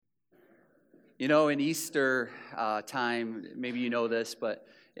You know, in Easter time, maybe you know this, but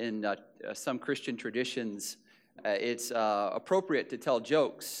in some Christian traditions, it's appropriate to tell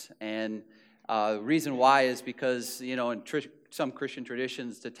jokes. And the reason why is because, you know, in some Christian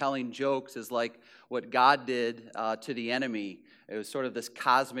traditions, to telling jokes is like what God did to the enemy. It was sort of this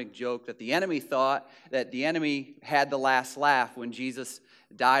cosmic joke that the enemy thought that the enemy had the last laugh when Jesus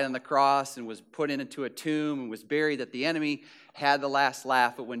died on the cross and was put into a tomb and was buried, that the enemy had the last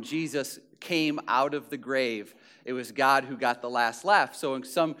laugh. But when Jesus came out of the grave, it was God who got the last laugh. So in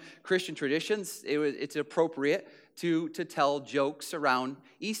some Christian traditions, it's appropriate to tell jokes around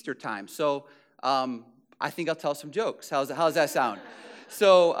Easter time. So I think I'll tell some jokes. How's that sound?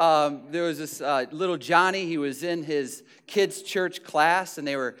 So there was this little Johnny. He was in his kids' church class, and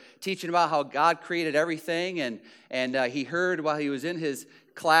they were teaching about how God created everything. And he heard while he was in his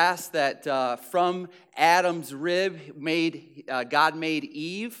class that from Adam's rib, God made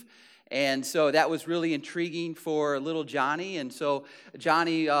Eve. And so that was really intriguing for little Johnny. And so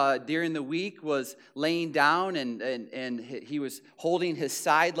Johnny, during the week, was laying down, and he was holding his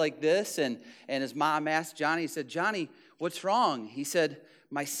side like this. And his mom asked Johnny, he said, "Johnny, what's wrong?" He said,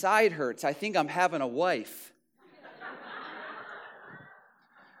 "My side hurts. I think I'm having a wife."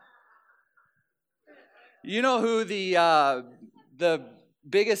 You know who the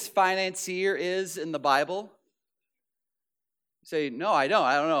biggest financier is in the Bible? Say, "No, I don't.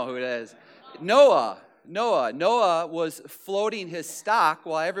 I don't know who it is." Noah. Noah was floating his stock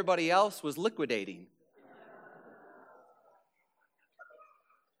while everybody else was liquidating.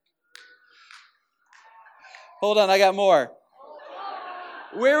 Hold on, I got more.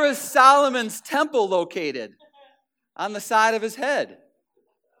 Where was Solomon's temple located? On the side of his head.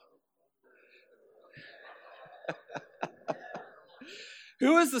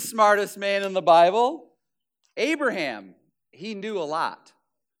 Who is the smartest man in the Bible? Abraham. He knew a lot.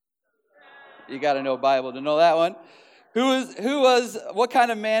 You got to know Bible to know that one. What kind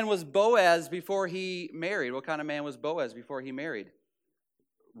of man was Boaz before he married? What kind of man was Boaz before he married?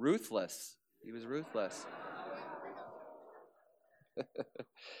 Ruthless. He was ruthless.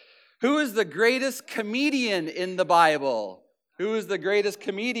 Who is the greatest comedian in the Bible? Who is the greatest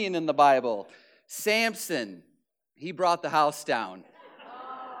comedian in the Bible? Samson. He brought the house down.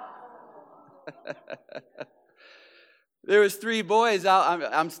 There was 3 boys out.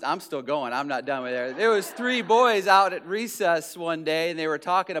 I'm still going. I'm not done with that. There was 3 boys out at recess one day, and they were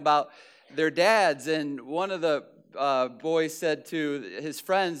talking about their dads. And one of the boys said to his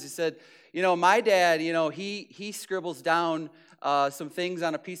friends, he said, "You know, my dad, you know, he scribbles down some things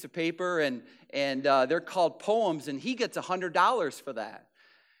on a piece of paper, and they're called poems, and he gets $100 for that."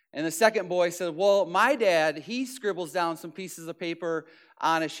 And the second boy said, "Well, my dad, he scribbles down some pieces of paper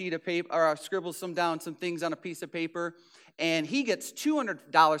on a sheet of paper, or scribbles down some things on a piece of paper, and he gets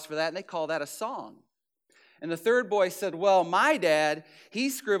 $200 for that, and they call that a song." And the third boy said, "Well, my dad, he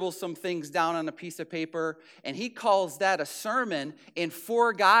scribbles some things down on a piece of paper, and he calls that a sermon, and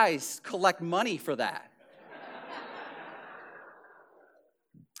 4 guys collect money for that."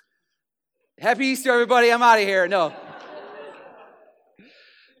 Happy Easter, everybody. I'm out of here. No.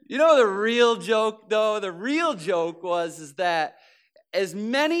 You know the real joke, though? The real joke is that as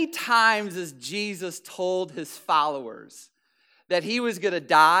many times as Jesus told his followers that he was going to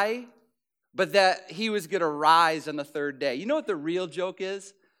die, but that he was going to rise on the 3rd day. You know what the real joke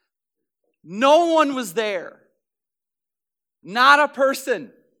is? No one was there. Not a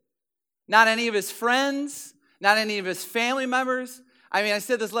person. Not any of his friends. Not any of his family members. I mean, I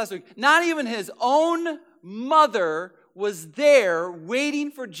said this last week. Not even his own mother was there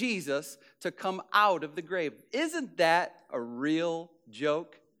waiting for Jesus to come out of the grave. Isn't that a real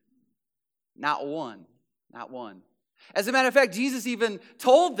joke? Not one. Not one. As a matter of fact, Jesus even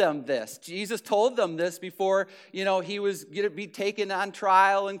told them this. Jesus told them this before, you know, he was going to be taken on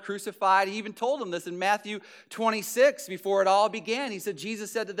trial and crucified. He even told them this in Matthew 26 before it all began. He said,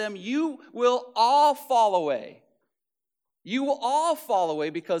 Jesus said to them, "You will all fall away. You will all fall away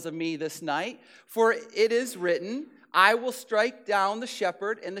because of me this night. For it is written, I will strike down the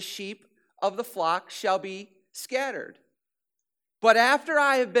shepherd, and the sheep of the flock shall be scattered. But after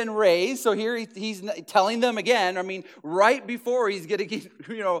I have been raised," so here he's telling them again, I mean, right before he's going to get,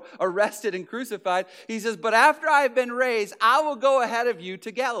 arrested and crucified, he says, "But after I have been raised, I will go ahead of you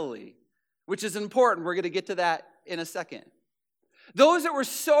to Galilee," which is important. We're going to get to that in a second. Those that were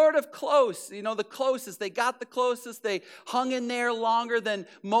sort of close, the closest, they got the closest, they hung in there longer than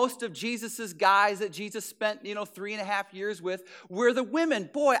most of Jesus's guys that Jesus spent, 3.5 years with, were the women.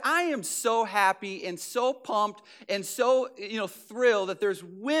 Boy, I am so happy and so pumped and so, thrilled that there's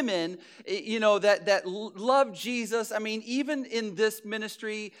women, that love Jesus. I mean, even in this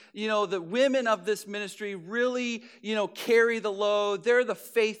ministry, the women of this ministry really, carry the load. They're the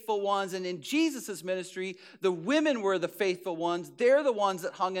faithful ones. And in Jesus's ministry, the women were the faithful ones. They're the ones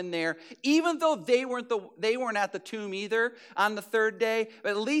that hung in there, even though they weren't at the tomb either on the third day, but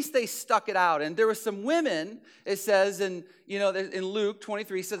at least they stuck it out. And there were some women, it says in Luke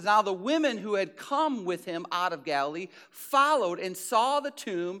 23, it says, now the women who had come with him out of Galilee followed and saw the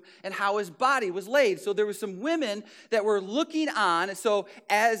tomb and how his body was laid. So there were some women that were looking on. And so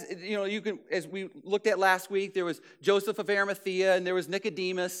as we looked at last week, there was Joseph of Arimathea and there was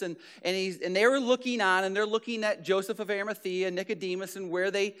Nicodemus, and they were looking on, and they're looking at Joseph of Arimathea and Nicodemus and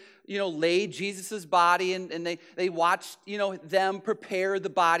where they laid Jesus' body, and they watched them prepare the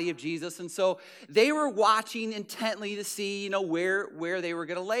body of Jesus. And so they were watching intently to see where they were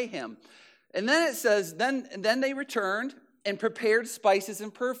going to lay him. And then it says, then they returned and prepared spices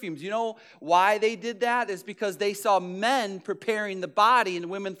and perfumes. You know why they did that? Is because they saw men preparing the body, and the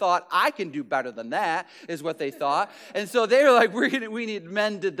women thought, I can do better than that, is what they thought. And so they were like,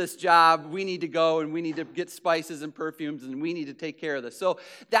 men did this job, we need to go, and we need to get spices and perfumes, and we need to take care of this. So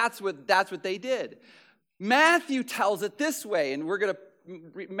that's what they did. Matthew tells it this way, and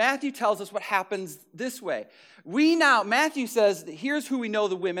Matthew tells us what happens this way. Matthew says, here's who we know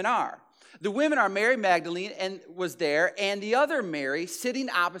the women are. The women are Mary Magdalene and was there, and the other Mary sitting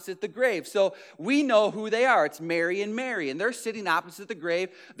opposite the grave. So we know who they are. It's Mary, and they're sitting opposite the grave.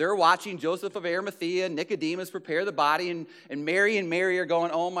 They're watching Joseph of Arimathea and Nicodemus prepare the body, and Mary are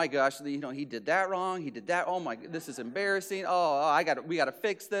going, oh my gosh, he did that wrong. He did that. Oh my, this is embarrassing. We got to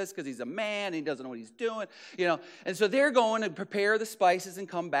fix this because he's a man and he doesn't know what he's doing. And so they're going to prepare the spices and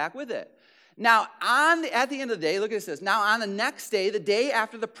come back with it. Now, at the end of the day, look at this. Now, on the next day, the day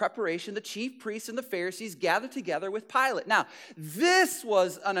after the preparation, the chief priests and the Pharisees gathered together with Pilate. Now, this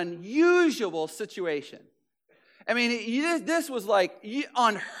was an unusual situation. I mean, this was like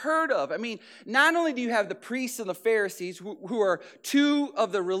unheard of. I mean, not only do you have the priests and the Pharisees, who are two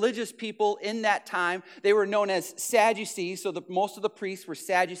of the religious people in that time, they were known as Sadducees, so most of the priests were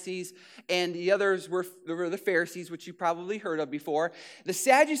Sadducees, and the others were the Pharisees, which you probably heard of before. The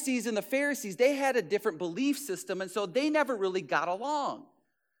Sadducees and the Pharisees, they had a different belief system, and so they never really got along.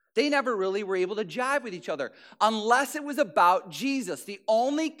 They never really were able to jive with each other unless it was about Jesus. The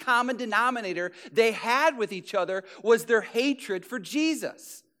only common denominator they had with each other was their hatred for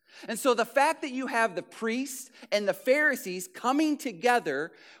Jesus. And so the fact that you have the priests and the Pharisees coming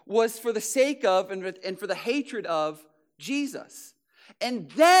together was for the sake of and for the hatred of Jesus. And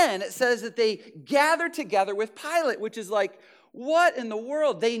then it says that they gathered together with Pilate, which is like, what in the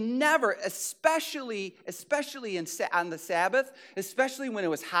world? They never, especially on the Sabbath, especially when it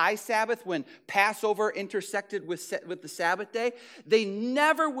was high Sabbath, when Passover intersected with the Sabbath day, they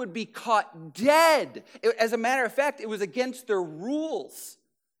never would be caught dead. As a matter of fact, it was against their rules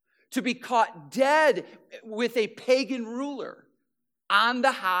to be caught dead with a pagan ruler on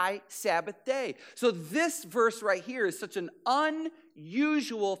the high Sabbath day. So this verse right here is such an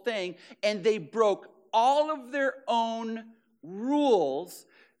unusual thing, and they broke all of their own rules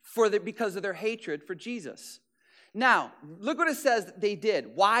because of their hatred for Jesus. Now, look what it says they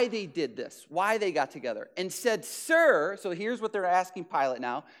did, why they did this, why they got together, and said, Sir, so here's what they're asking Pilate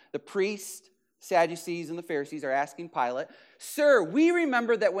now. The priests, Sadducees, and the Pharisees are asking Pilate, Sir, we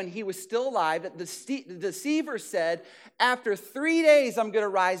remember that when he was still alive, that the deceiver said, after 3 days I'm going to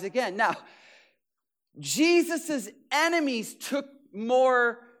rise again. Now, Jesus' enemies took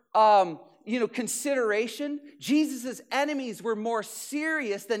more consideration. Jesus' enemies were more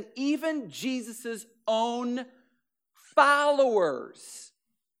serious than even Jesus' own followers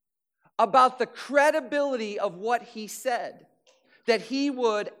about the credibility of what he said, that he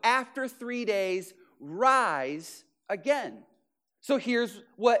would, after 3 days, rise again. So here's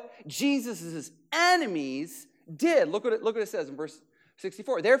what Jesus' enemies did. Look what it says in verse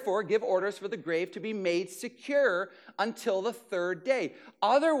 64. Therefore, give orders for the grave to be made secure until the third day.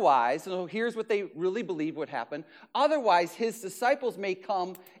 Otherwise, so here's what they really believe would happen. Otherwise, his disciples may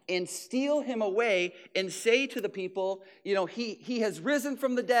come and steal him away and say to the people, he has risen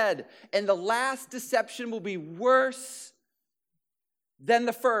from the dead, and the last deception will be worse than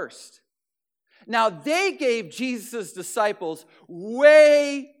the first. Now, they gave Jesus' disciples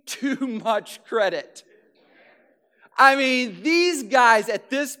way too much credit. I mean, these guys at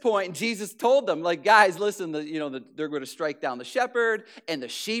this point, Jesus told them, like, guys, listen, they're going to strike down the shepherd and the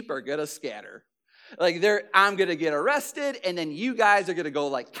sheep are going to scatter. Like, I'm going to get arrested, and then you guys are going to go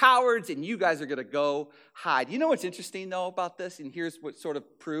like cowards, and you guys are going to go hide. You know what's interesting, though, about this? And here's what sort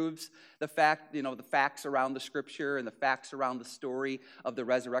of proves the fact, the facts around the scripture and the facts around the story of the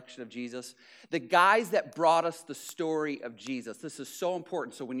resurrection of Jesus. The guys that brought us the story of Jesus, this is so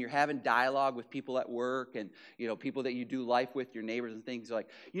important. So when you're having dialogue with people at work and, people that you do life with, your neighbors and things, like,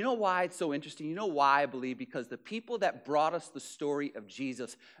 you know why it's so interesting? You know why I believe? Because the people that brought us the story of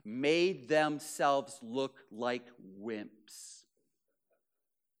Jesus made themselves look like wimps.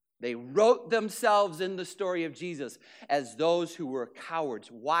 They wrote themselves in the story of Jesus as those who were cowards.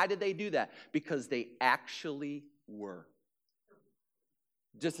 Why did they do that? Because they actually were.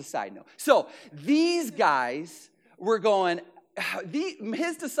 Just a side note. So these guys were going,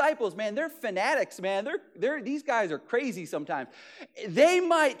 his disciples, man, they're fanatics, man. These guys are crazy sometimes. They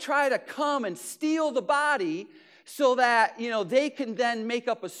might try to come and steal the body so that, they can then make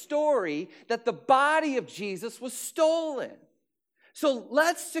up a story that the body of Jesus was stolen. So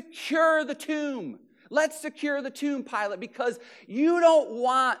let's secure the tomb. Let's secure the tomb, Pilate, because you don't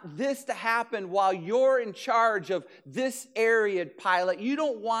want this to happen while you're in charge of this area, Pilate. You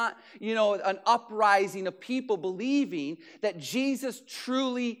don't want, an uprising of people believing that Jesus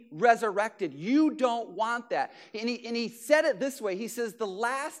truly resurrected. You don't want that. And he said it this way. He says, the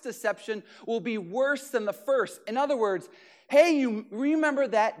last deception will be worse than the first. In other words, hey, you remember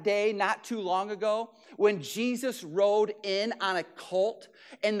that day not too long ago when Jesus rode in on a colt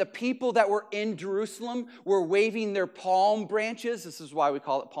and the people that were in Jerusalem were waving their palm branches? This is why we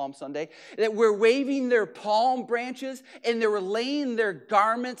call it Palm Sunday. That were waving their palm branches and they were laying their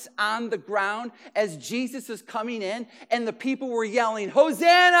garments on the ground as Jesus is coming in, and the people were yelling,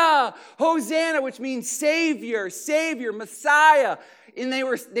 Hosanna, Hosanna, which means Savior, Savior, Messiah. And they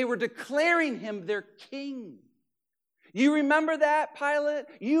were declaring him their king. You remember that, Pilate?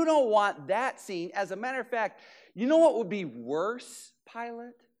 You don't want that scene. As a matter of fact, you know what would be worse,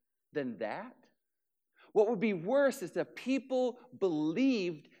 Pilate, than that? What would be worse is that people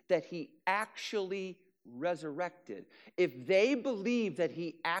believed that he actually resurrected. If they believe that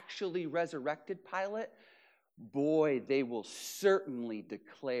he actually resurrected, Pilate, boy, they will certainly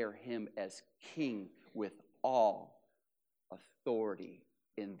declare him as king with all authority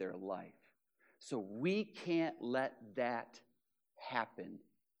in their life. So we can't let that happen,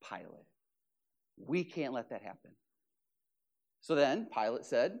 Pilate. We can't let that happen. So then Pilate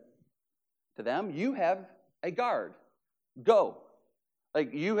said to them, you have a guard. Go.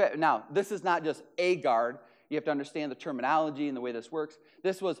 Now, this is not just a guard. You have to understand the terminology and the way this works.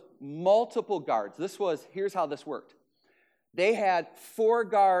 This was multiple guards. Here's how this worked. They had 4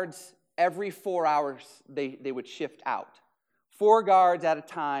 guards every 4 hours they would shift out. 4 guards at a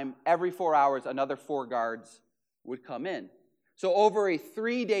time, every 4 hours, another 4 guards would come in. So over a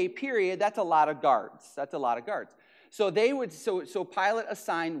 3-day period, that's a lot of guards. So Pilate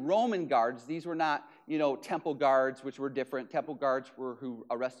assigned Roman guards. These were not, temple guards, which were different. Temple guards were who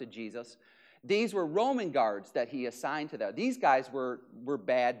arrested Jesus. These were Roman guards that he assigned to them. These guys were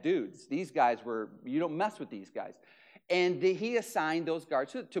bad dudes. These guys you don't mess with these guys. And he assigned those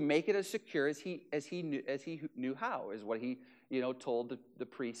guards to make it as secure as he knew how, is what he told the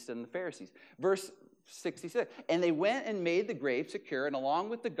priests and the Pharisees. Verse 66, and they went and made the grave secure, and along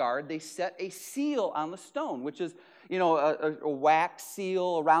with the guard, they set a seal on the stone, which is, a wax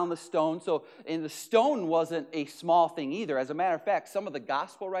seal around the stone. And the stone wasn't a small thing either. As a matter of fact, some of the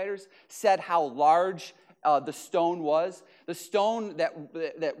gospel writers said how large the stone was. The stone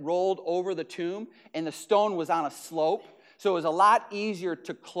that rolled over the tomb, and the stone was on a slope. So it was a lot easier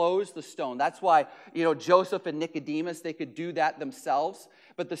to close the stone. That's why, Joseph and Nicodemus, they could do that themselves.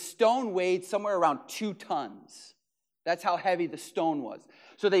 But the stone weighed somewhere around 2 tons. That's how heavy the stone was.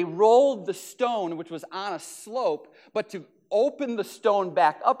 So they rolled the stone, which was on a slope, but to open the stone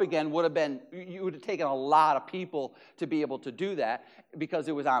back up again would have taken a lot of people to be able to do that because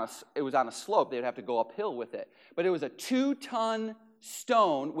it was on a slope. They'd have to go uphill with it. But it was a 2-ton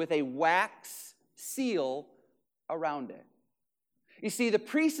stone with a wax seal around it. You see, the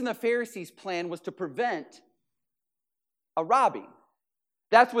priests and the Pharisees' plan was to prevent a robbing.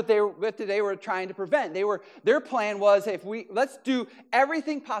 That's what they were trying to prevent. Their plan was, let's do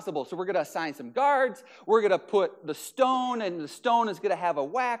everything possible. So we're going to assign some guards. We're going to put the stone, and the stone is going to have a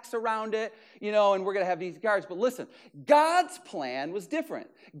wax around it, and we're going to have these guards. But listen, God's plan was different.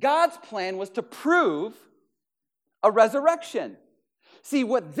 God's plan was to prove a resurrection. See,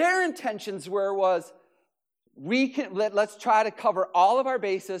 what their intentions were was, let's try to cover all of our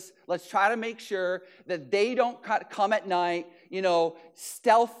bases. Let's try to make sure that they don't come at night,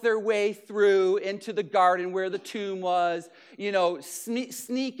 stealth their way through into the garden where the tomb was,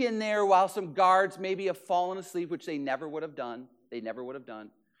 sneak in there while some guards maybe have fallen asleep, which they never would have done.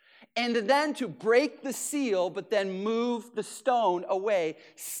 And then to break the seal, but then move the stone away,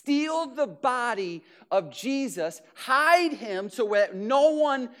 steal the body of Jesus, hide him so that no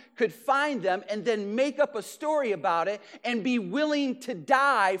one could find them, and then make up a story about it and be willing to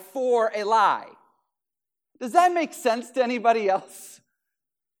die for a lie. Does that make sense to anybody else?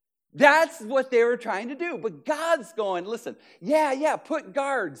 That's what they were trying to do. But God's going, listen, put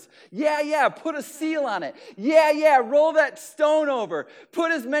guards. Put a seal on it. Roll that stone over.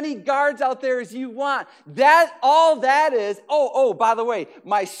 Put as many guards out there as you want. All that is, by the way,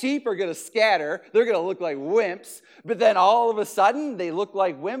 my sheep are going to scatter. They're going to look like wimps. But then all of a sudden, they look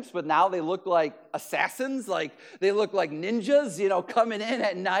like wimps, but now they look like assassins. Like they look like ninjas, coming in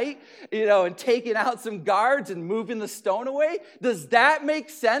at night, and taking out some guards and moving the stone away. Does that make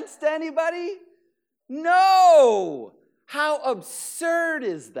sense to anybody? No. How absurd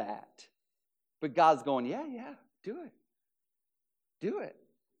is that? But God's going, do it.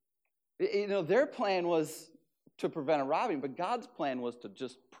 Their plan was to prevent a robbing, but God's plan was to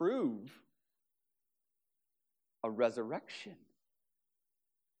just prove a resurrection.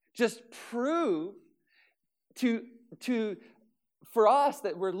 Just prove for us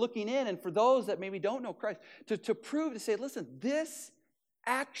that we're looking in, and for those that maybe don't know Christ, to prove, to say, listen, this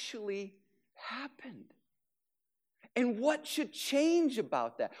actually happened. And what should change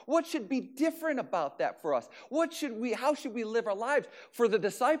about that? What should be different about that for us? How should we live our lives? For the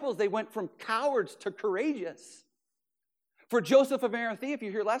disciples, they went from cowards to courageous. For Joseph of Arimathea, if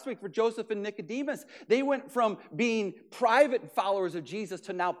you're here last week, for Joseph and Nicodemus, they went from being private followers of Jesus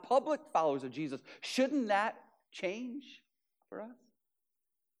to now public followers of Jesus. Shouldn't that change for us?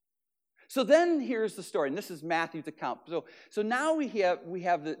 So then here's the story, and this is Matthew's account. So now we have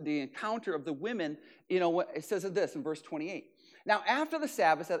the encounter of the women. It says this in verse 28. Now after the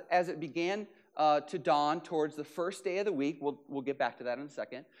Sabbath, as it began to dawn towards the first day of the week, we'll get back to that in a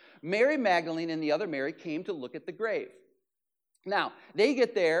second, Mary Magdalene and the other Mary came to look at the grave. Now, they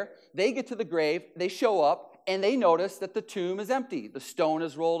get there, they get to the grave, they show up, and they notice that the tomb is empty. The stone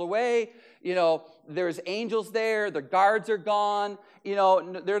is rolled away. There's angels there. The guards are gone.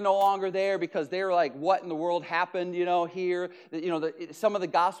 They're no longer there because they're like, what in the world happened, here? Some of the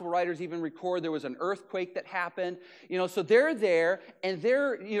gospel writers even record there was an earthquake that happened. So they're there, and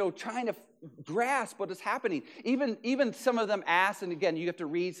they're, trying to grasp what is happening. Even some of them asked, and again, you have to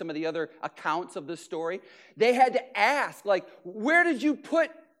read some of the other accounts of this story. They had to ask, like, where did you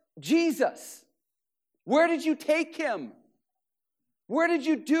put Jesus? Where did you take him? What did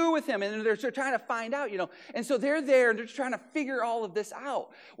you do with him? And they're trying to find out, And so they're there, and they're trying to figure all of this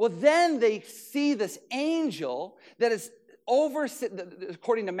out. Well, then they see this angel that is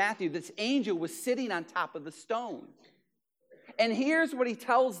according to Matthew, this angel was sitting on top of the stone. And here's what he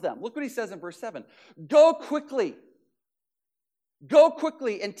tells them. Look what he says in verse 7. Go quickly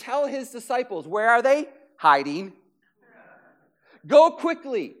and tell his disciples. Where are they? Hiding. Go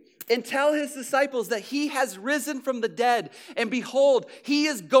quickly and tell his disciples that he has risen from the dead. And behold, he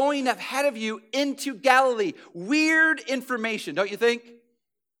is going ahead of you into Galilee. Weird information, don't you think?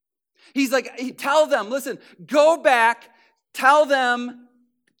 Tell them, listen, go back, tell them,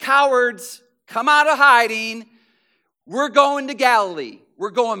 cowards, come out of hiding. We're going to Galilee. We're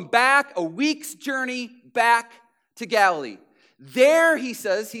going back, a week's journey back to Galilee. There, he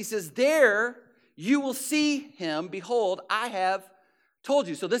says, there you will see him. Behold, I have told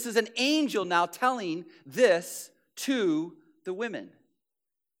you. So this is an angel now telling this to the women.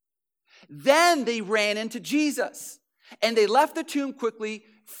 Then they ran into Jesus, and they left the tomb quickly.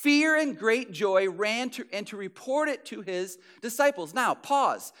 Fear and great joy ran to report it to his disciples. Now,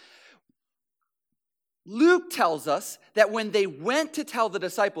 pause. Luke tells us that when they went to tell the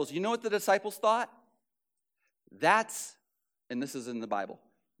disciples, you know what the disciples thought? And this is in the Bible,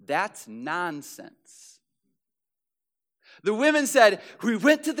 that's nonsense. The women said, we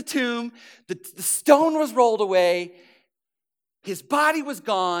went to the tomb, the stone was rolled away, his body was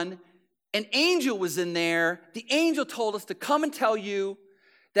gone, an angel was in there. The angel told us to come and tell you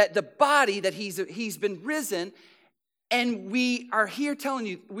that the body, that he's been risen. And we are here telling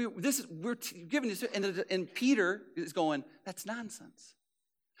you, we're giving this, and Peter is going, that's nonsense.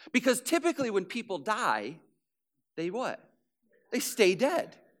 Because typically when people die, they what? They stay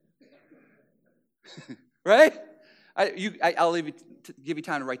dead. Right? I'll give you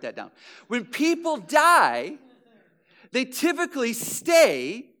time to write that down. When people die, they typically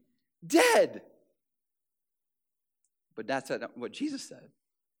stay dead. But that's not what Jesus said.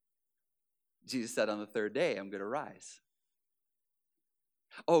 Jesus said, on the third day, I'm going to rise.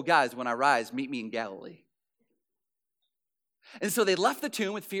 Oh, guys, when I rise, meet me in Galilee. And so they left the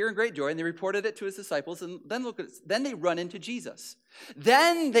tomb with fear and great joy, and they reported it to his disciples. And then then they run into Jesus.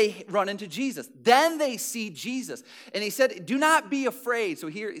 Then they run into Jesus. Then they see Jesus. And he said, do not be afraid. So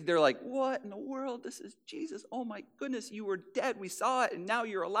here they're like, what in the world? This is Jesus. Oh my goodness, you were dead. We saw it, and now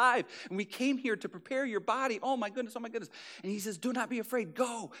you're alive. And we came here to prepare your body. Oh my goodness, oh my goodness. And he says, do not be afraid.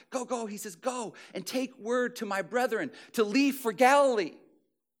 Go, go, go. He says, go and take word to my brethren to leave for Galilee.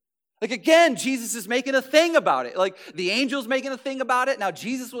 Like, again, Jesus is making a thing about it. Like, the angel's making a thing about it. Now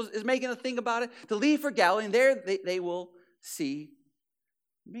Jesus is making a thing about it. To leave for Galilee, and there they will see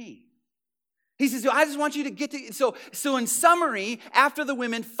me. He says, I just want you to get to... So in summary, after the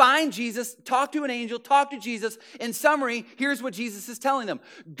women find Jesus, talk to an angel, talk to Jesus, in summary, here's what Jesus is telling them.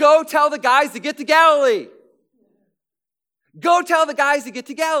 Go tell the guys to get to Galilee. Go tell the guys to get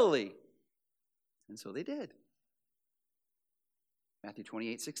to Galilee. And so they did. Matthew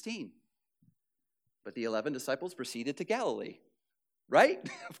 28:16. But the 11 disciples proceeded to Galilee. Right?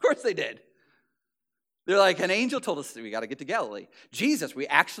 Of course they did. They're like, an angel told us we got to get to Galilee. Jesus, we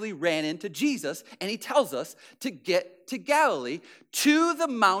actually ran into Jesus, and he tells us to get to Galilee, to the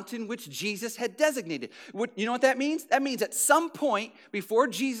mountain which Jesus had designated. You know what that means? That means at some point before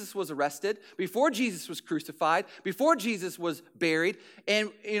Jesus was arrested, before Jesus was crucified, before Jesus was buried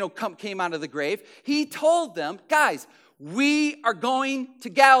and came out of the grave, he told them, guys, we are going to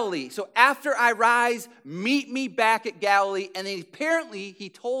Galilee. So after I rise, meet me back at Galilee. And then apparently he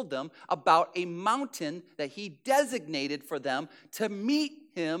told them about a mountain that he designated for them to meet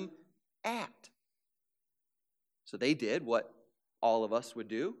him at. So they did what all of us would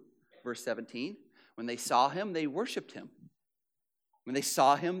do. Verse 17, when they saw him, they worshiped him. When they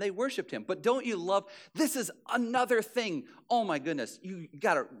saw him, they worshiped him. But don't you love, this is another thing. Oh my goodness, you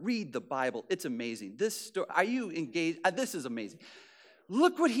got to read the Bible. It's amazing. This story, are you engaged? This is amazing.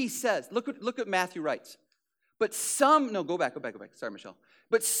 Look what he says. Look what Matthew writes. But some, no, go back. Sorry, Michelle.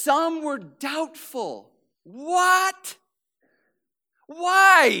 But some were doubtful. What?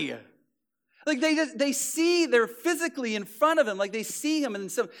 Why? Like they see, they're physically in front of him, like they see him, and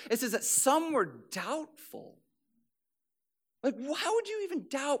it says that some were doubtful. Like, how would you even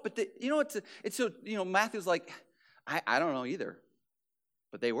doubt? But it's so, Matthew's like, I don't know either.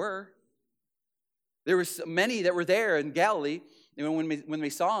 But they were. There were many that were there in Galilee. When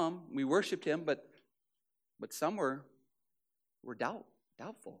we saw him, we worshiped him, but some were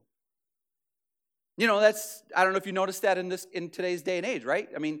doubtful. I don't know if you noticed that in today's day and age, right?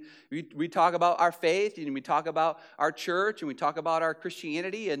 I mean, we talk about our faith, and we talk about our church, and we talk about our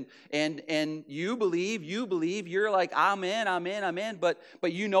Christianity, and you believe, you're like, I'm in, but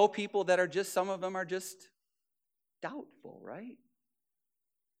people that are just, some of them are just doubtful, right?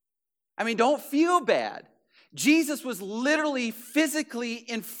 I mean, don't feel bad. Jesus was literally physically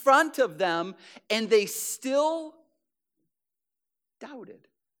in front of them, and they still doubted.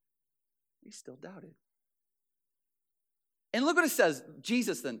 They still doubted. And look what it says,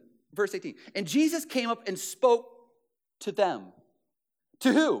 Jesus then, verse 18. And Jesus came up and spoke to them.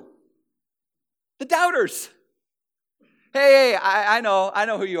 To who? The doubters. Hey, I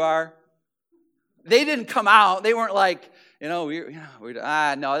know who you are. They didn't come out. They weren't like, no,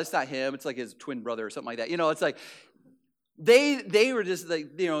 it's not him. It's like his twin brother or something like that. It's like, they were just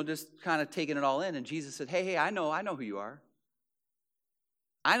like, just kind of taking it all in. And Jesus said, hey, I know who you are.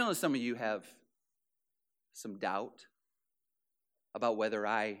 I know some of you have some doubt about whether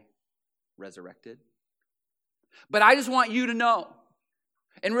I resurrected. But I just want you to know.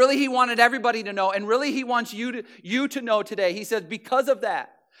 And really, he wanted everybody to know. And really, he wants you to know today. He says, because of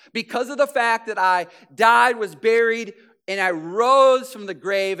that, because of the fact that I died, was buried, and I rose from the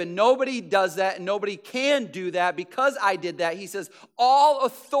grave, and nobody does that, and nobody can do that, because I did that, he says, all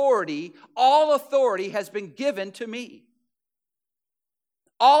authority has been given to me.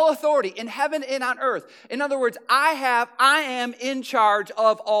 All authority in heaven and on earth. In other words, I am in charge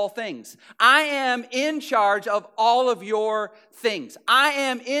of all things. I am in charge of all of your things. I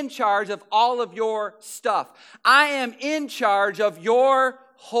am in charge of all of your stuff. I am in charge of your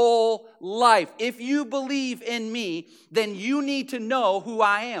whole life. If you believe in me, then you need to know who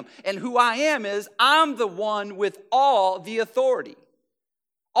I am. And who I am is, I'm the one with all the authority.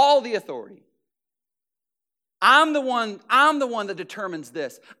 All the authority. I'm the one that determines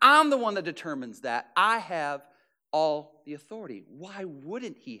this. I'm the one that determines that. I have all the authority. Why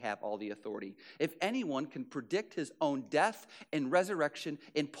wouldn't he have all the authority? If anyone can predict his own death and resurrection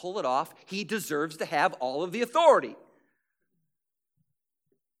and pull it off, he deserves to have all of the authority.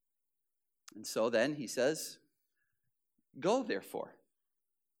 And so then he says, Go, therefore.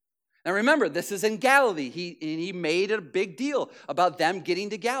 Now remember, this is in Galilee. He made a big deal about them getting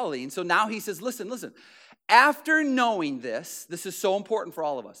to Galilee. And so now he says, listen. After knowing this is so important for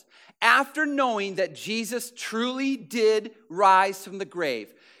all of us. After knowing that Jesus truly did rise from the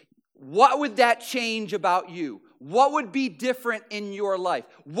grave, what would that change about you? What would be different in your life?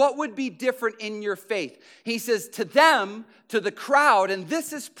 What would be different in your faith? He says to them, to the crowd, and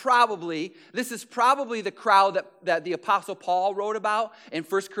this is probably the crowd that the Apostle Paul wrote about in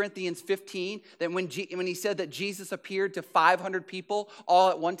 1 Corinthians 15, that when he said that Jesus appeared to 500 people all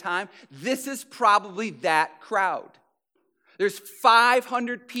at one time, this is probably that crowd. There's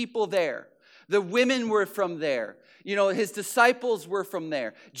 500 people there. The women were from there. His disciples were from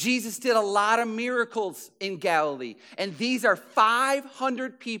there. Jesus did a lot of miracles in Galilee. And these are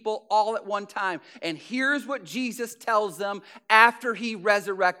 500 people all at one time. And here's what Jesus tells them after he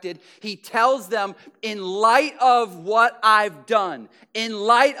resurrected. He tells them, in light of what I've done, in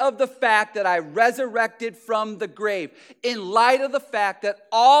light of the fact that I resurrected from the grave, in light of the fact that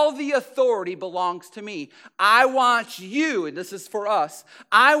all the authority belongs to me, I want you, and this is for us,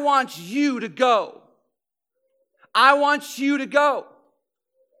 I want you to go. I want you to go.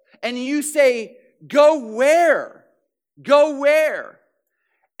 And you say, go where? Go where?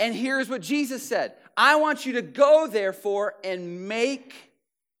 And here's what Jesus said. I want you to go, therefore, and make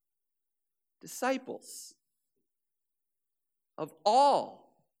disciples of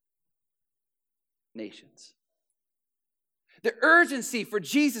all nations. The urgency for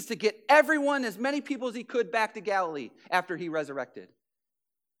Jesus to get everyone, as many people as he could, back to Galilee after he resurrected.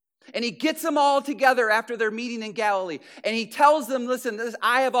 And he gets them all together after their meeting in Galilee. And he tells them, listen,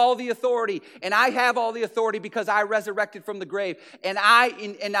 I have all the authority. And I have all the authority because I resurrected from the grave.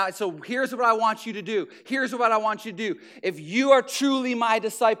 So here's what I want you to do. Here's what I want you to do. If you are truly my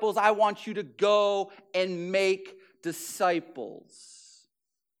disciples, I want you to go and make disciples.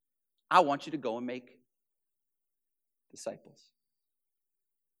 I want you to go and make disciples.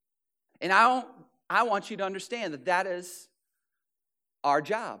 And I want you to understand that is our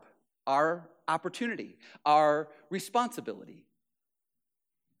job. Our opportunity, our responsibility.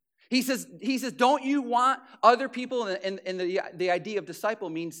 He says, don't you want other people, and the idea of disciple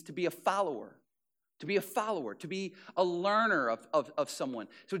means to be a follower, to be a learner of someone.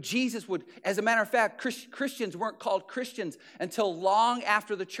 So Jesus would, as a matter of fact, Christians weren't called Christians until long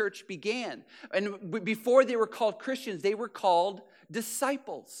after the church began. And before they were called Christians, they were called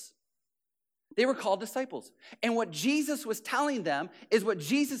disciples. They were called disciples. And what Jesus was telling them is what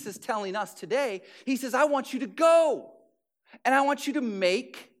Jesus is telling us today. He says, I want you to go, and I want you to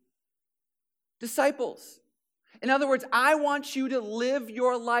make disciples. In other words, I want you to live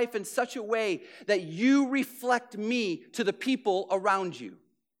your life in such a way that you reflect me to the people around you.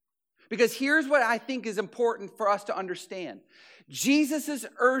 Because here's what I think is important for us to understand. Jesus'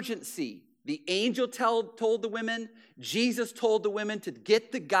 urgency. The angel told the women, Jesus told the women to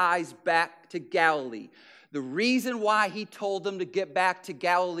get the guys back to Galilee. The reason why he told them to get back to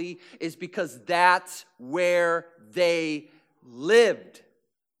Galilee is because that's where they lived.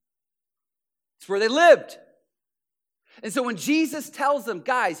 It's where they lived. And so when Jesus tells them,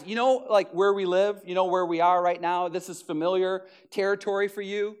 guys, like where we live, where we are right now, this is familiar territory for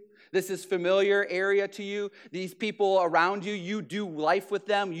you. This is familiar area to you. These people around you, you do life with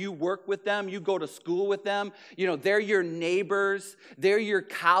them. You work with them. You go to school with them. They're your neighbors. They're your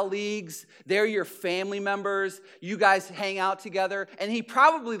colleagues. They're your family members. You guys hang out together. And he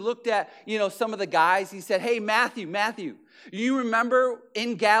probably looked at, some of the guys. He said, hey, Matthew, you remember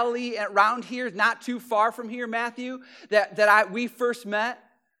in Galilee around here, not too far from here, Matthew, we first met?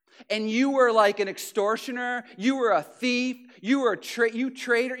 And you were like an extortioner, you were a thief, you were you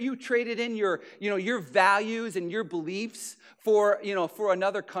traded in your values and your beliefs for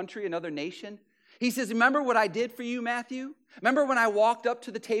another country, another nation. He says, remember what I did for you, Matthew? Remember when I walked up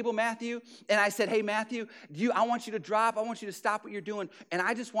to the table, Matthew, and I said, hey, Matthew, I want you to stop what you're doing, and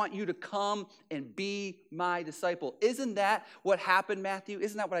I just want you to come and be my disciple. Isn't that what happened, Matthew?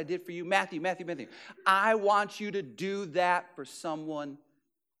 Isn't that what I did for you? Matthew, I want you to do that for someone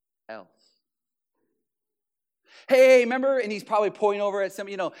else. Hey, remember? And he's probably pointing over at some,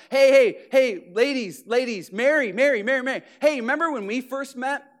 hey, ladies, Mary. Hey, remember when we first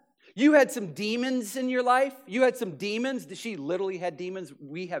met? You had some demons in your life. You had some demons. She literally had demons.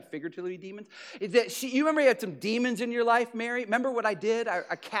 We have figuratively demons. You remember you had some demons in your life, Mary? Remember what I did?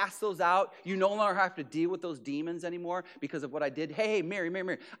 I cast those out. You no longer have to deal with those demons anymore because of what I did. Hey,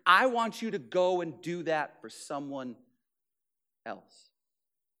 Mary. I want you to go and do that for someone else.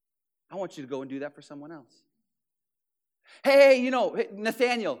 I want you to go and do that for someone else. Hey,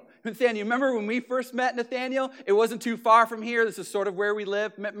 Nathaniel, remember when we first met Nathaniel? It wasn't too far from here. This is sort of where we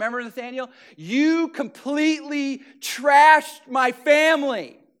live. Remember, Nathaniel? You completely trashed my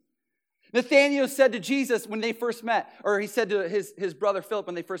family. Nathaniel said to Jesus when they first met, or he said to his brother Philip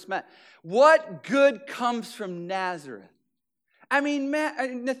when they first met, what good comes from Nazareth? I mean,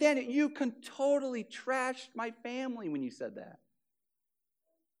 Nathaniel, you can totally trash my family when you said that.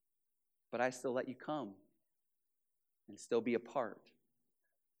 But I still let you come and still be a part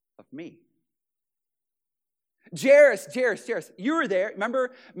of me. Jairus, you were there.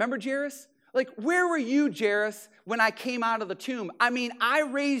 Remember Jairus? Like, where were you, Jairus, when I came out of the tomb? I mean, I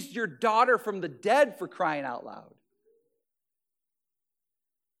raised your daughter from the dead, for crying out loud.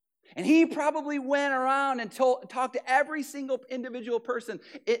 And he probably went around and talked to every single individual person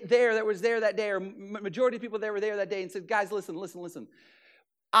that was there that day, or majority of people that were there that day, and said, guys, listen.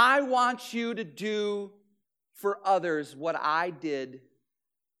 I want you to do for others what I did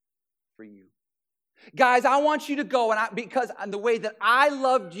for you. Guys, I want you to go, because the way that I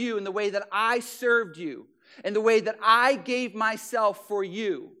loved you and the way that I served you and the way that I gave myself for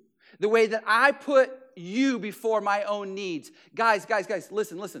you, the way that I put you before my own needs. Guys,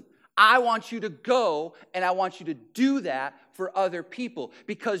 listen. I want you to go, and I want you to do that for other people,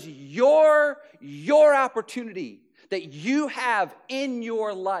 because your opportunity that you have in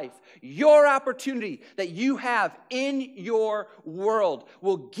your life, your opportunity that you have in your world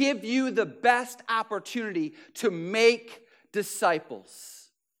will give you the best opportunity to make disciples.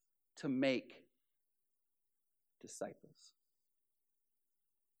 To make disciples.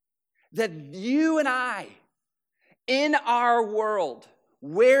 That you and I, in our world,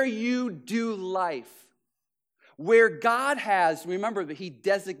 where you do life, where God has, remember that he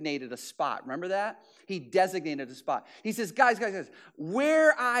designated a spot. Remember that? He designated a spot. He says, guys,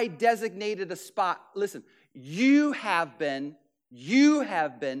 where I designated a spot, listen, you have been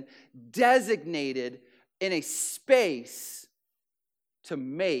designated in a space to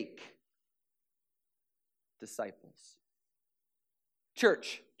make disciples.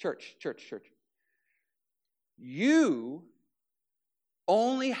 Church.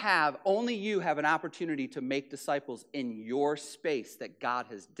 Only you have an opportunity to make disciples in your space that God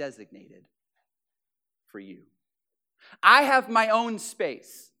has designated for you. I have my own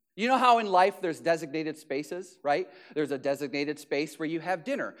space. You know how in life there's designated spaces, right? There's a designated space where you have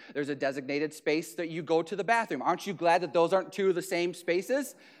dinner. There's a designated space that you go to the bathroom. Aren't you glad that those aren't two of the same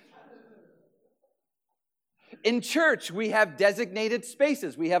spaces? In church, we have designated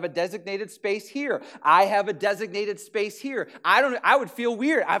spaces. We have a designated space here. I have a designated space here. I would feel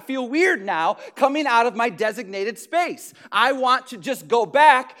weird. I feel weird now coming out of my designated space. I want to just go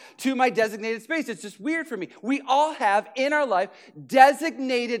back to my designated space. It's just weird for me. We all have in our life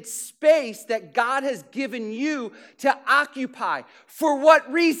designated space that God has given you to occupy. For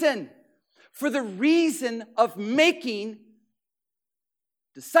what reason? For the reason of making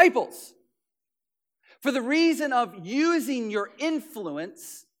disciples. For the reason of using your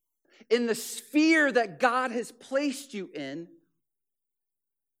influence in the sphere that God has placed you in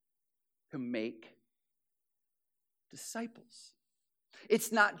to make disciples.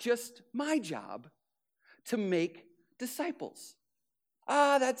 It's not just my job to make disciples.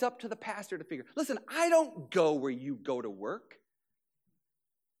 That's up to the pastor to figure. Listen, I don't go where you go to work.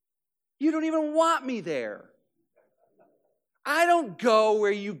 You don't even want me there. I don't go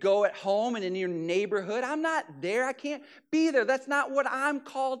where you go at home and in your neighborhood. I'm not there. I can't be there. That's not what I'm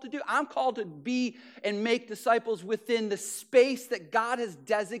called to do. I'm called to be and make disciples within the space that God has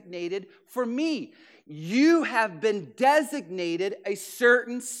designated for me. You have been designated a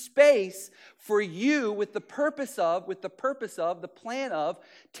certain space for you with the plan of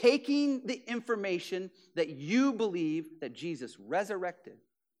taking the information that you believe that Jesus resurrected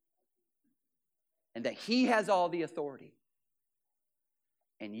and that he has all the authority.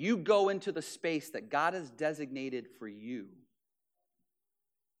 And you go into the space that God has designated for you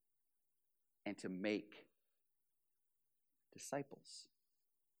and to make disciples.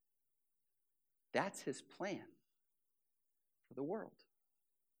 That's his plan for the world.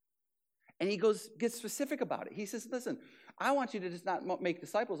 And he gets specific about it. He says, listen, I want you to just not make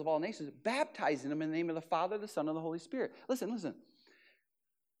disciples of all nations, baptizing them in the name of the Father, the Son, and the Holy Spirit. Listen.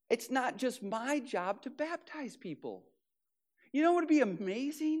 It's not just my job to baptize people. You know what would be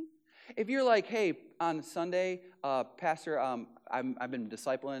amazing? If you're like, hey, on Sunday, Pastor, I've been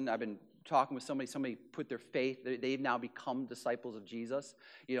discipling, I've been talking with somebody put their faith, they've now become disciples of Jesus.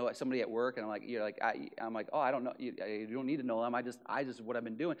 Somebody at work, and I'm like, oh, I don't know. You don't need to know them. I just what I've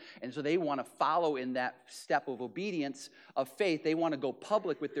been doing. And so they want to follow in that step of obedience of faith. They want to go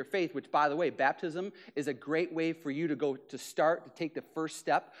public with their faith, which, by the way, baptism is a great way for you to take the first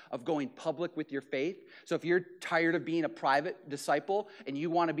step of going public with your faith. So if you're tired of being a private disciple and you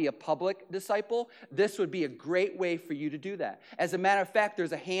want to be a public disciple, this would be a great way for you to do that. As a matter of fact,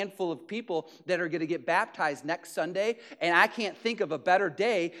 there's a handful of people that are going to get baptized next Sunday, and I can't think of a better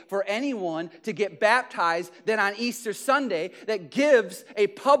day for anyone to get baptized than on Easter Sunday that gives a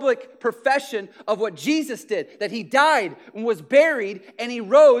public profession of what Jesus did, that he died and was buried and he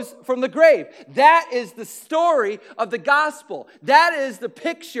rose from the grave. That is the story of the gospel. That is the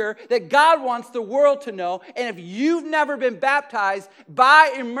picture that God wants the world to know. And if you've never been baptized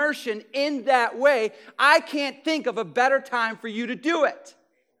by immersion in that way, I can't think of a better time for you to do it.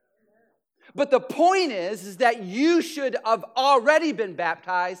 But the point is that you should have already been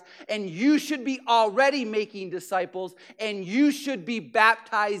baptized, and you should be already making disciples, and you should be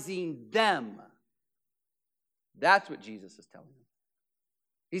baptizing them. That's what Jesus is telling them.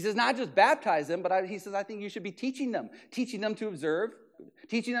 He says, not just baptize them, but he says, I think you should be teaching them to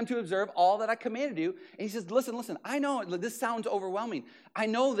observe all that I commanded you. And he says, listen, I know this sounds overwhelming. I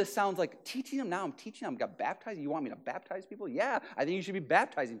know this sounds like teaching them. Now I'm teaching them. I'm got baptized. You want me to baptize people? Yeah, I think you should be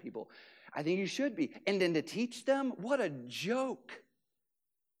baptizing people. I think you should be. And then to teach them, what a joke.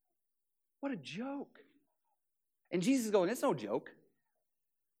 What a joke. And Jesus is going, it's no joke.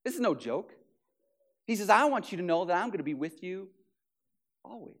 This is no joke. He says, I want you to know that I'm going to be with you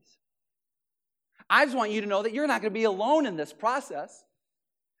always. I just want you to know that you're not going to be alone in this process.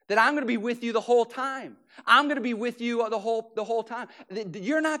 That I'm going to be with you the whole time. I'm going to be with you the whole time.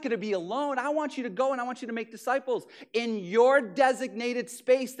 You're not going to be alone. I want you to go and I want you to make disciples in your designated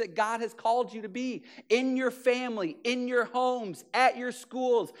space that God has called you to be. In your family, in your homes, at your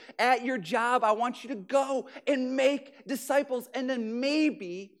schools, at your job. I want you to go and make disciples. And then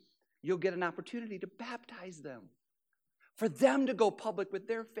maybe you'll get an opportunity to baptize them. For them to go public with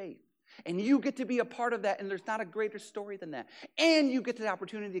their faith. And you get to be a part of that, and there's not a greater story than that. And you get the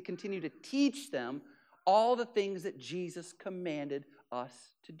opportunity to continue to teach them all the things that Jesus commanded us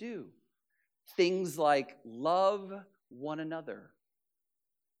to do. Things like love one another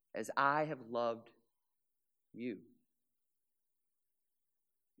as I have loved you.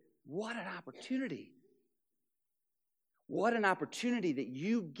 What an opportunity. What an opportunity that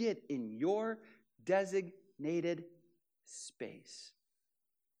you get in your designated space.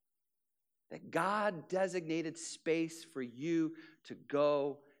 That God designated space for you to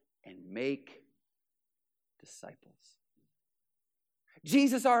go and make disciples.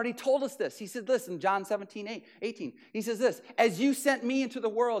 Jesus already told us this. He said this in John 17:18. He says this, as you sent me into the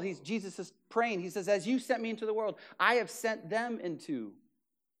world, Jesus is praying. He says, as you sent me into the world, I have sent them into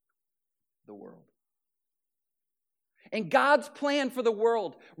the world. And God's plan for the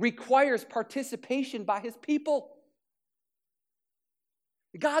world requires participation by his people.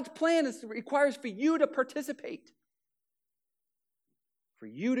 God's plan requires for you to participate. For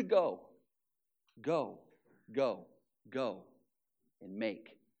you to go, and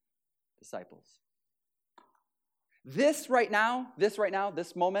make disciples. This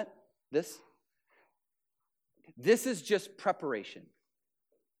moment, this is just preparation.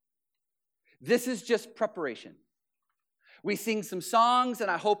 This is just preparation. We sing some songs, and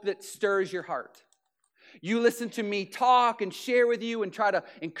I hope that stirs your heart. You listen to me talk and share with you and try to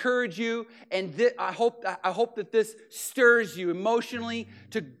encourage you. And I hope that this stirs you emotionally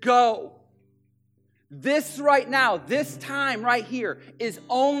to go. This right now, this time right here is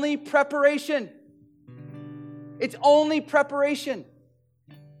only preparation. It's only preparation.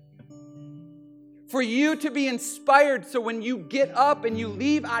 For you to be inspired so when you get up and you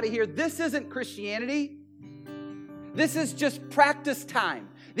leave out of here, this isn't Christianity. This is just practice time.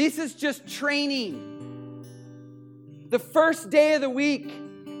 This is just training. The first day of the week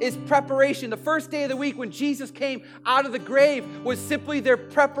is preparation. The first day of the week when Jesus came out of the grave was simply their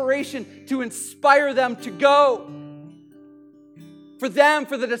preparation to inspire them to go. For them,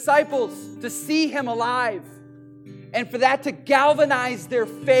 for the disciples, to see him alive. And for that to galvanize their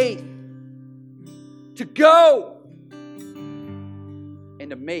faith. To go and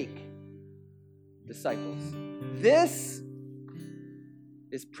to make disciples. This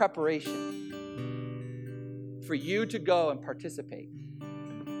is preparation for you to go and participate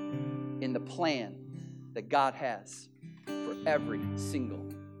in the plan that God has for every single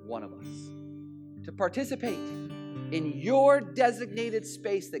one of us. To participate in your designated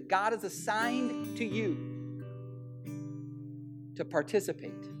space that God has assigned to you. To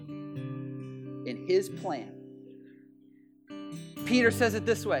participate in his plan. Peter says it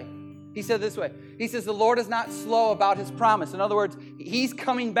this way. He said it this way. He says, the Lord is not slow about his promise. In other words, he's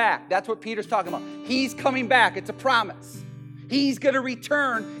coming back. That's what Peter's talking about. He's coming back. It's a promise. He's going to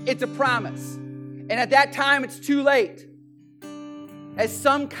return. It's a promise. And at that time, it's too late. As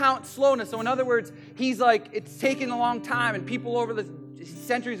some count slowness. So in other words, he's like, it's taking a long time, and people over the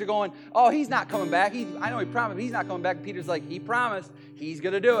centuries are going, oh, he's not coming back. I know he promised, but he's not coming back. And Peter's like, he promised. He's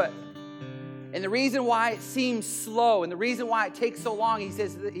going to do it. And the reason why it seems slow and the reason why it takes so long, he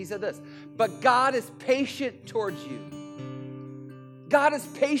said this, but God is patient towards you. God is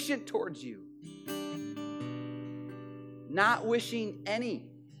patient towards you. Not wishing any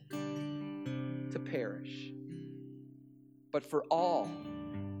to perish, but for all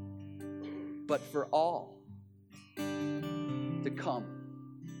to come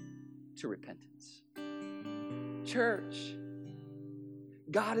to repentance. Church,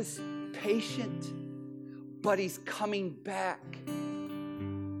 God is patient, but he's coming back.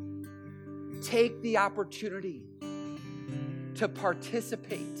 Take the opportunity to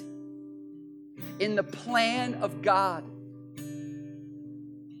participate in the plan of God,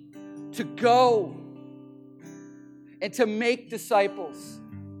 to go and to make disciples,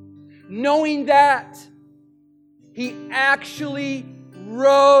 knowing that he actually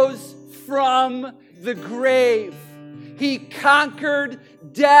rose from the grave. He conquered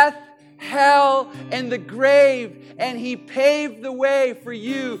death, hell, and the grave, and he paved the way for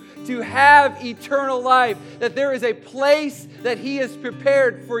you to have eternal life. That there is a place that he has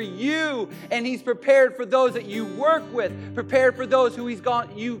prepared for you, and he's prepared for those that you work with, prepared for those who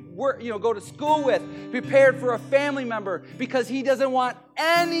go to school with, prepared for a family member, because he doesn't want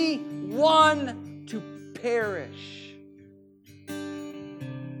anyone to perish.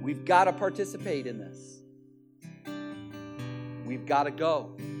 We've got to participate in this. We've got to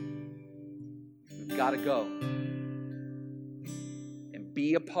go. We've got to go and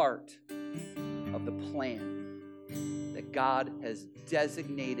be a part of the plan that God has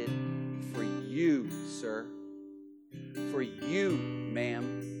designated for you, sir. For you,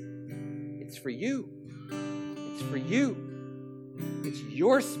 ma'am. It's for you. It's for you. It's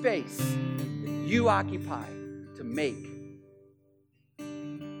your space that you occupy to make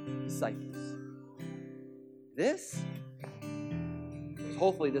disciples. This is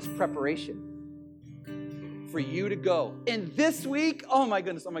hopefully this preparation for you to go. And this week, oh my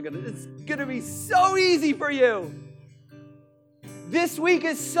goodness, it's going to be so easy for you. This week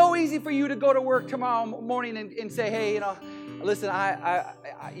is so easy for you to go to work tomorrow morning and say, hey, listen,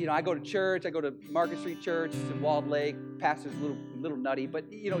 I go to church. I go to Market Street Church. It's in Walled Lake. Pastor's a little nutty,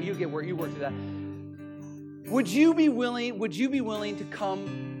 but you work through that. Would you be willing to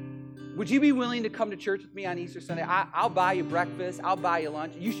come? Would you be willing to come to church with me on Easter Sunday? I'll buy you breakfast. I'll buy you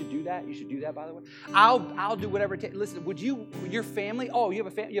lunch. You should do that. You should do that, by the way. I'll do whatever it takes. Listen, your family, you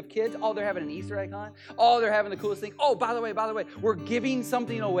have kids? Oh, they're having an Easter egg hunt? Oh, they're having the coolest thing. Oh, by the way, we're giving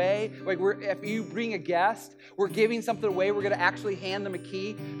something away. Like if you bring a guest, we're giving something away. We're going to actually hand them a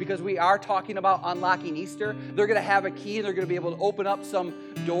key because we are talking about unlocking Easter. They're going to have a key and they're going to be able to open up some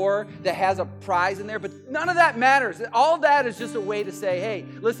door that has a prize in there. But none of that matters. All that is just a way to say, hey,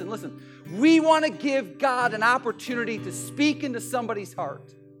 listen. We want to give God an opportunity to speak into somebody's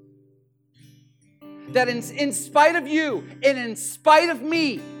heart. That in spite of you and in spite of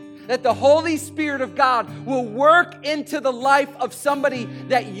me, that the Holy Spirit of God will work into the life of somebody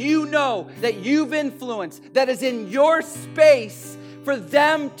that you know, that you've influenced, that is in your space for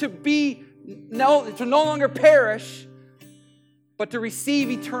them to no longer perish, but to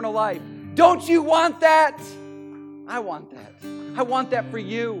receive eternal life. Don't you want that? I want that. I want that for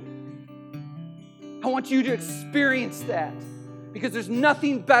you. I want you to experience that because there's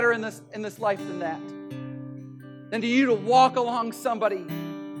nothing better in this life than that. Than to you to walk along somebody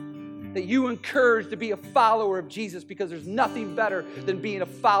that you encourage to be a follower of Jesus, because there's nothing better than being a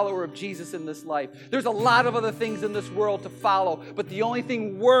follower of Jesus in this life. There's a lot of other things in this world to follow, but the only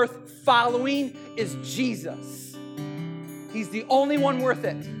thing worth following is Jesus. He's the only one worth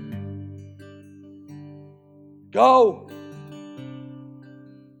it. Go.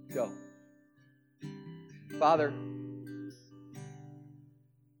 Father,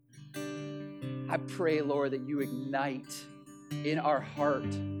 I pray, Lord, that you ignite in our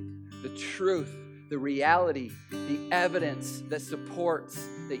heart the truth, the reality, the evidence that supports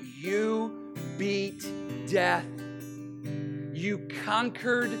that you beat death. You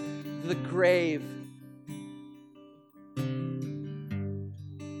conquered the grave.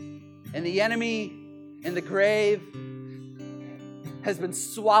 And the enemy and the grave has been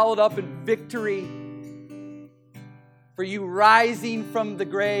swallowed up in victory. For you rising from the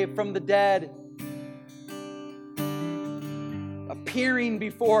grave, from the dead, appearing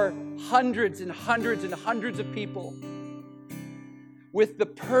before hundreds and hundreds and hundreds of people with the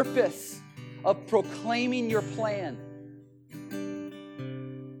purpose of proclaiming your plan,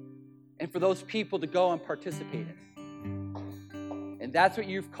 and for those people to go and participate in it. And that's what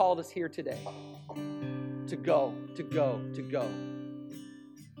you've called us here today, to go, to go, to go.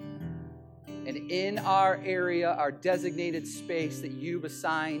 And in our area, our designated space that you've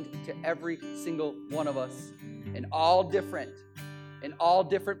assigned to every single one of us, in all different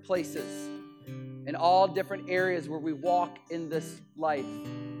places, in all different areas where we walk in this life,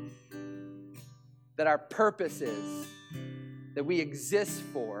 that our purpose is that we exist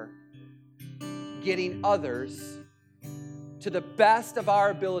for getting others to the best of our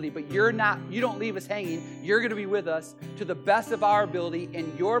ability. But you don't leave us hanging. You're going to be with us to the best of our ability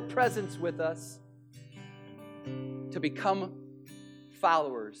in your presence with us to become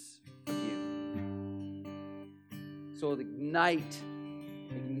followers of you. So ignite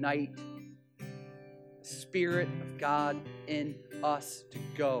the Spirit of God in us to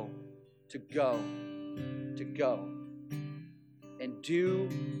go, and do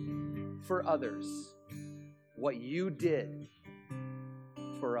for others what you did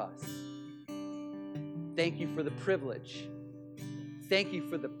for us. Thank you for the privilege. Thank you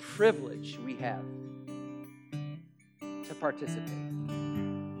for the privilege we have to participate.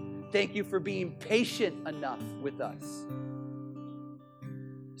 Thank you for being patient enough with us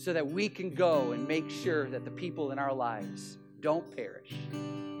so that we can go and make sure that the people in our lives don't perish,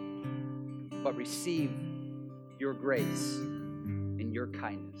 but receive your grace and your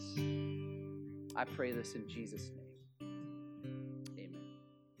kindness. I pray this in Jesus' name.